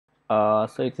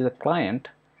So it is a client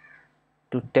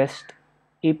to test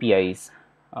APIs,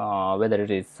 whether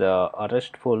it is a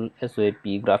RESTful, SOAP,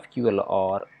 GraphQL,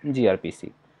 or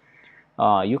gRPC.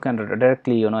 You can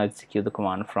directly execute the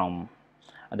command from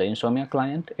the Insomnia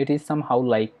client. It is somehow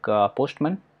like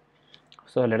Postman.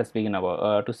 So let us begin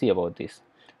about to see about this.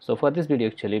 So for this video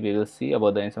actually we will see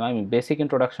about the Insomnia, basic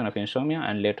introduction of Insomnia,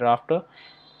 and later after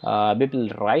we will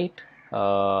write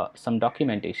some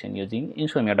documentation using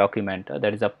Insomnia Documenter,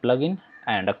 that is a plugin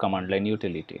and a command line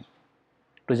utility,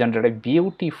 to generate a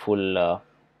beautiful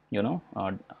you know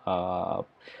uh, uh,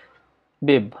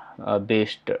 bib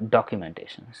based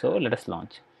documentation. So let us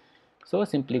launch. So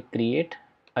simply create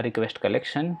a request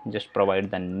collection, just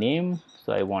provide the name.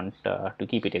 So I want to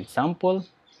keep it example.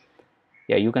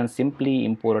 Yeah, you can simply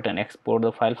import and export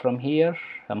the file from here,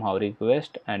 somehow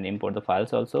request and import the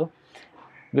files also.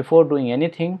 Before doing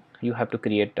anything, you have to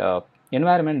create a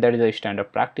environment. That is a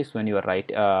standard practice when you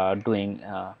are doing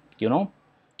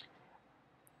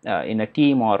in a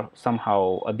team or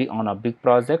somehow on a big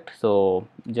project. So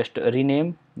just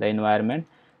rename the environment.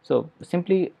 So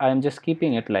simply I am just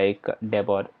keeping it like dev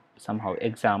or somehow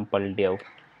example dev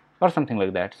or something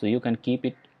like that. So you can keep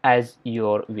it as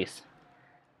your wish.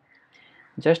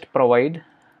 Just provide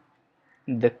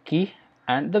the key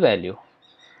and the value.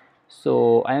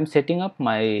 So I am setting up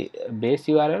my base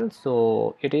URL.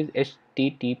 So it is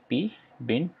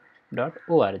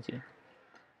http://bin.org.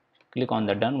 Click on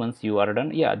the done. Once you are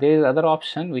done, yeah, there is other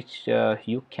option which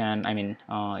you can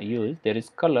use. There is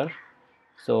color.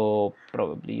 So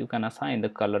probably you can assign the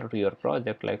color to your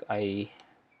project. Like I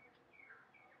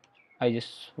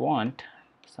just want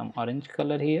some orange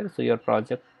color here. So your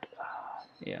project,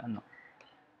 yeah, no,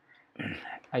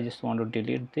 I just want to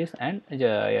delete this and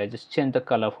yeah, just change the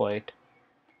color for it.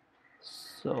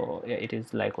 So yeah, it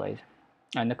is likewise,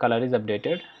 and the color is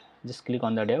updated. Just click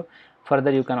on the dev.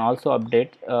 Further you can also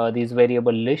update these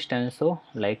variable list and so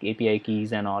like API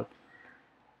keys and all.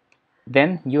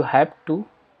 Then you have to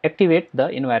activate the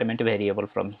environment variable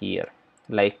from here.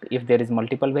 Like if there is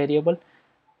multiple variable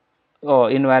or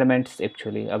environments,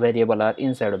 actually a variable are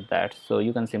inside of that. So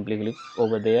you can simply click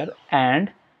over there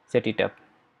and set it up.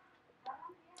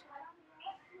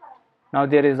 Now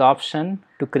there is option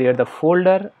to create the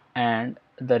folder and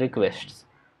the requests.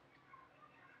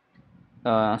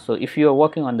 So if you are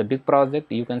working on the big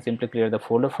project, you can simply create the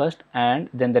folder first and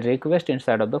then the request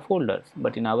inside of the folders.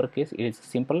 But in our case, it is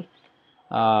simple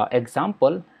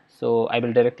example. So I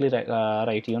will directly I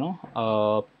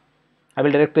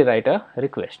will directly write a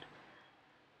request.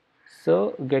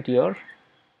 So get your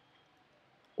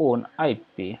own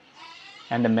IP,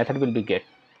 and the method will be get.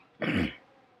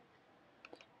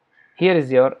 Here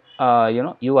is your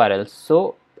URL.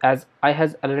 So as I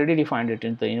has already defined it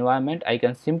in the environment, I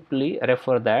can simply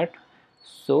refer that.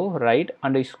 So write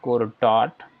underscore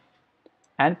dot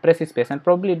and press space, and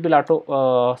probably it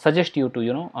will suggest you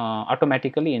to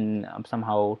automatically in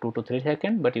somehow 2 to 3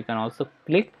 seconds. But you can also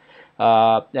click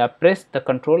press the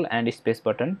control and space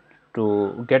button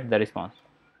to get the response,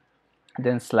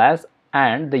 then slash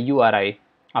and the URI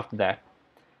after that.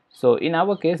 So in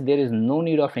our case there is no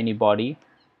need of any body,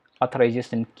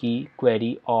 authorization key,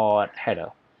 query or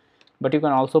header, but you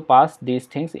can also pass these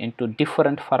things into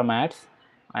different formats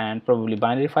and probably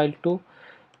binary file too,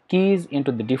 keys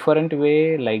into the different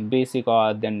way like basic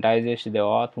auth, then digest the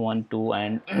auth 1 2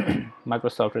 and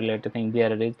Microsoft related thing.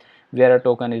 There it is, where a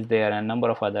token is there, and number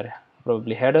of other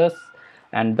probably headers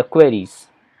and the queries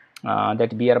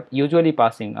that we are usually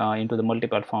passing into the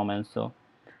Multipart-Form. And so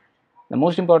the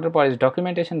most important part is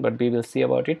documentation, but we will see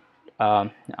about it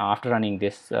after running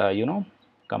this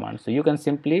command. So you can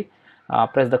simply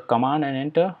press the command and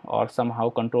enter, or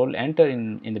somehow control enter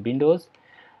in the Windows,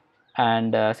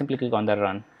 and simply click on the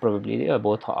run. Probably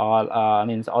both all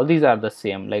means all these are the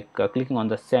same, like clicking on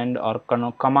the send or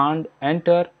command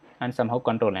enter and somehow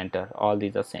control enter, all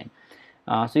these are same.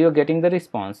 So you're getting the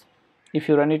response. If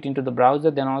you run it into the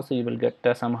browser, then also you will get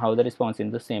somehow the response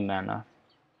in the same manner.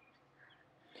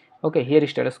 Okay, here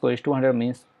status score is 200,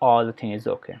 means all the thing is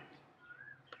okay.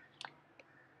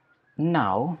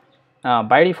 Now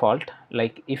by default,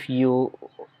 like if you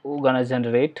gonna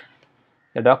generate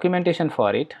the documentation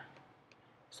for it,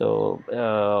 so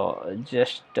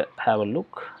just have a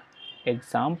look,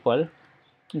 example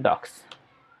docs,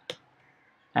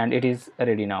 and it is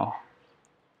ready now.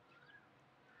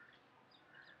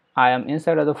 I am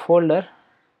inside of the folder.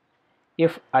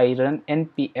 If I run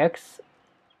npx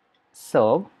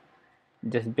serve,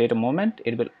 just wait a moment,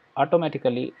 it will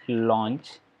automatically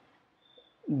launch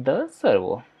the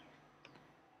servo.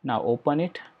 Now open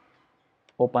it,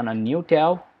 open a new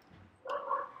tab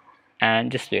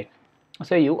and just wait.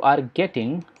 So you are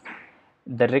getting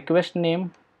the request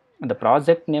name, the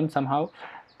project name somehow,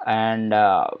 and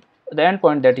the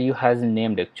endpoint that you has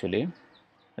named actually,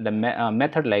 the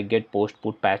method like get, post,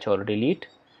 put, patch or delete,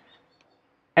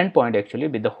 endpoint actually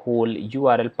with the whole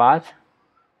URL path,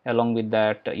 along with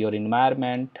that your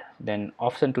environment, then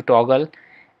option to toggle,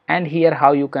 and here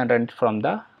how you can run it from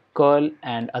the curl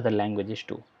and other languages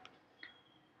too.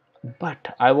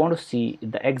 But I want to see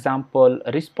the example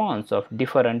response of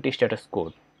different status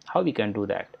code, how we can do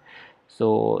that.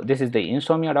 So this is the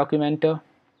Insomnia Documenter,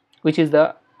 which is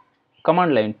the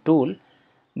command line tool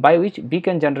by which we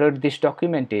can generate this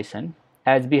documentation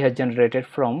as we have generated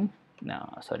from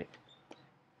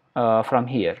from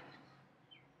here.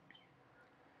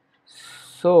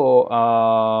 So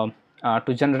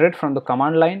to generate from the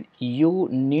command line, you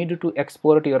need to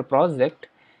export your project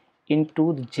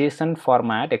into the JSON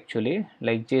format actually,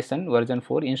 like JSON version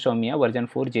 4, Insomnia version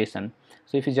 4 JSON.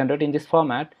 So if you generate in this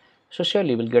format, so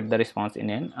surely you will get the response in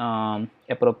an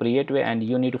appropriate way, and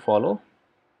you need to follow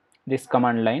this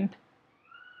command line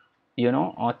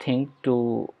or thing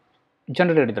to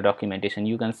generate the documentation.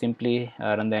 You can simply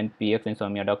run the npx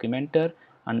Insomnia Documenter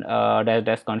and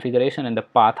dash configuration and the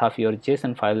path of your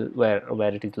JSON file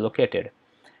where it is located.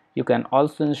 You can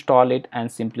also install it and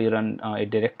simply run it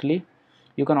directly.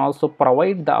 You can also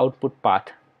provide the output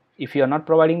path. If you are not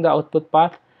providing the output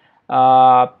path,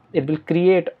 it will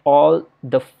create all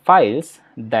the files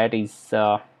that is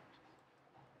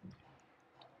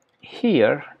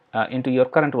here into your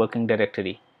current working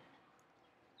directory.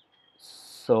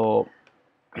 So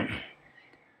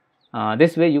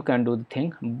this way you can do the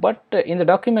thing, but in the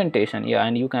documentation, yeah,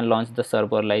 and you can launch the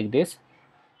server like this,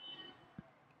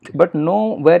 but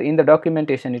nowhere in the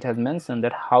documentation it has mentioned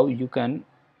that how you can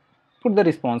put the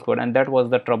response code, and that was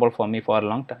the trouble for me for a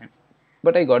long time.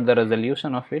 But I got the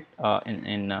resolution of it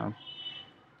in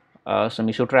some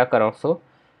issue tracker also.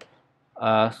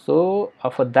 So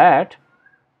for that,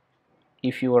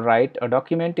 if you write a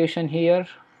documentation here,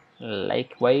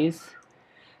 likewise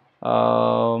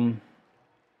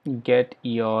get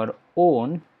your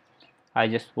own. I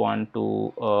just want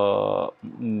to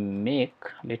make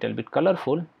little bit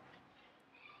colorful.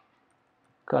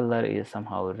 Color is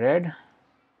somehow red.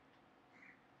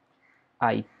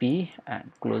 IP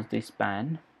and close this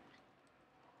span.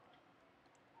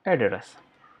 Address.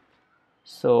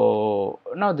 So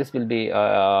now this will be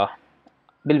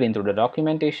into the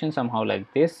documentation somehow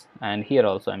like this, and here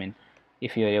also, I mean,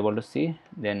 if you are able to see,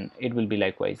 then it will be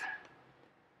likewise.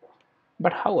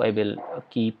 But how I will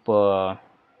keep the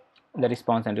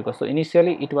response and request? So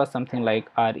initially it was something like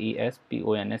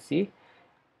RESPONSE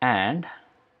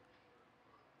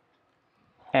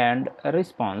and a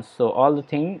response, so all the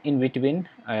thing in between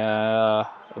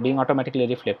being automatically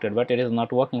reflected, but it is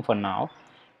not working for now.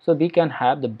 So we can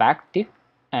have the backtick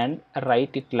and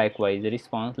write it likewise, the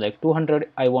response like 200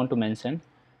 I want to mention,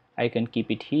 I can keep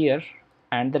it here,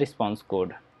 and the response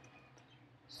code.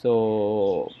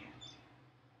 So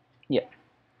yeah,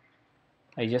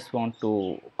 I just want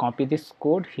to copy this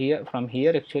code here from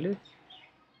here actually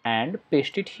and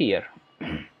paste it here.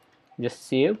 Just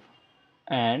save,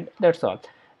 and that's all.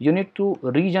 You need to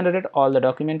regenerate all the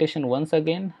documentation once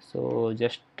again, so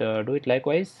just do it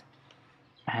likewise,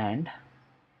 and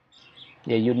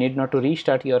yeah, you need not to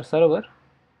restart your server,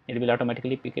 it will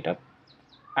automatically pick it up,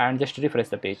 and just refresh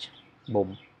the page.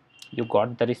 Boom, you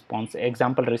got the response,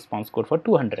 example response code for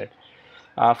 200.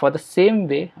 For the same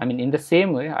way, I mean in the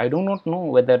same way, I do not know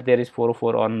whether there is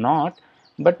 404 or not,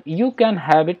 but you can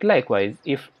have it likewise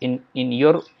if in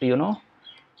your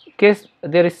case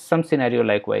there is some scenario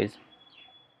likewise.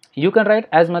 You can write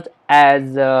as much as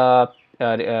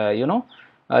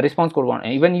response code 1,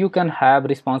 even you can have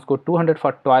response code 200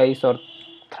 for twice or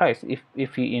thrice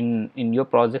if in your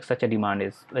project such a demand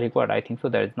is required. I think so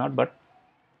there is not, but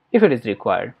if it is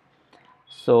required,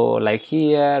 so like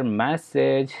here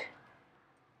message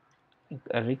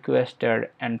requested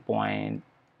endpoint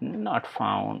not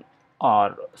found,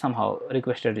 or somehow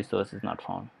requested resource is not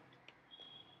found.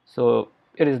 So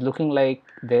it is looking like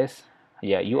this.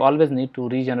 Yeah, you always need to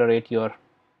regenerate your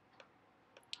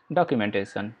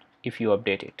documentation if you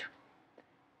update it.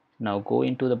 Now go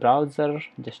into the browser,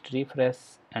 just refresh,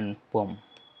 and boom.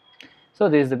 So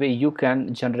this is the way you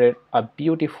can generate a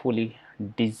beautifully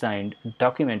designed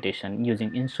documentation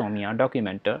using Insomnia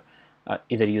Documenter,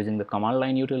 either using the command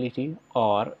line utility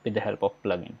or with the help of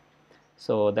plugin.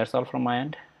 So that's all from my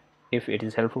end. If it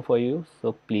is helpful for you,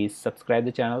 so please subscribe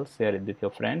the channel, share it with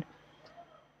your friend.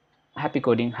 Happy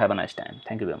coding, have a nice time.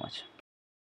 Thank you very much.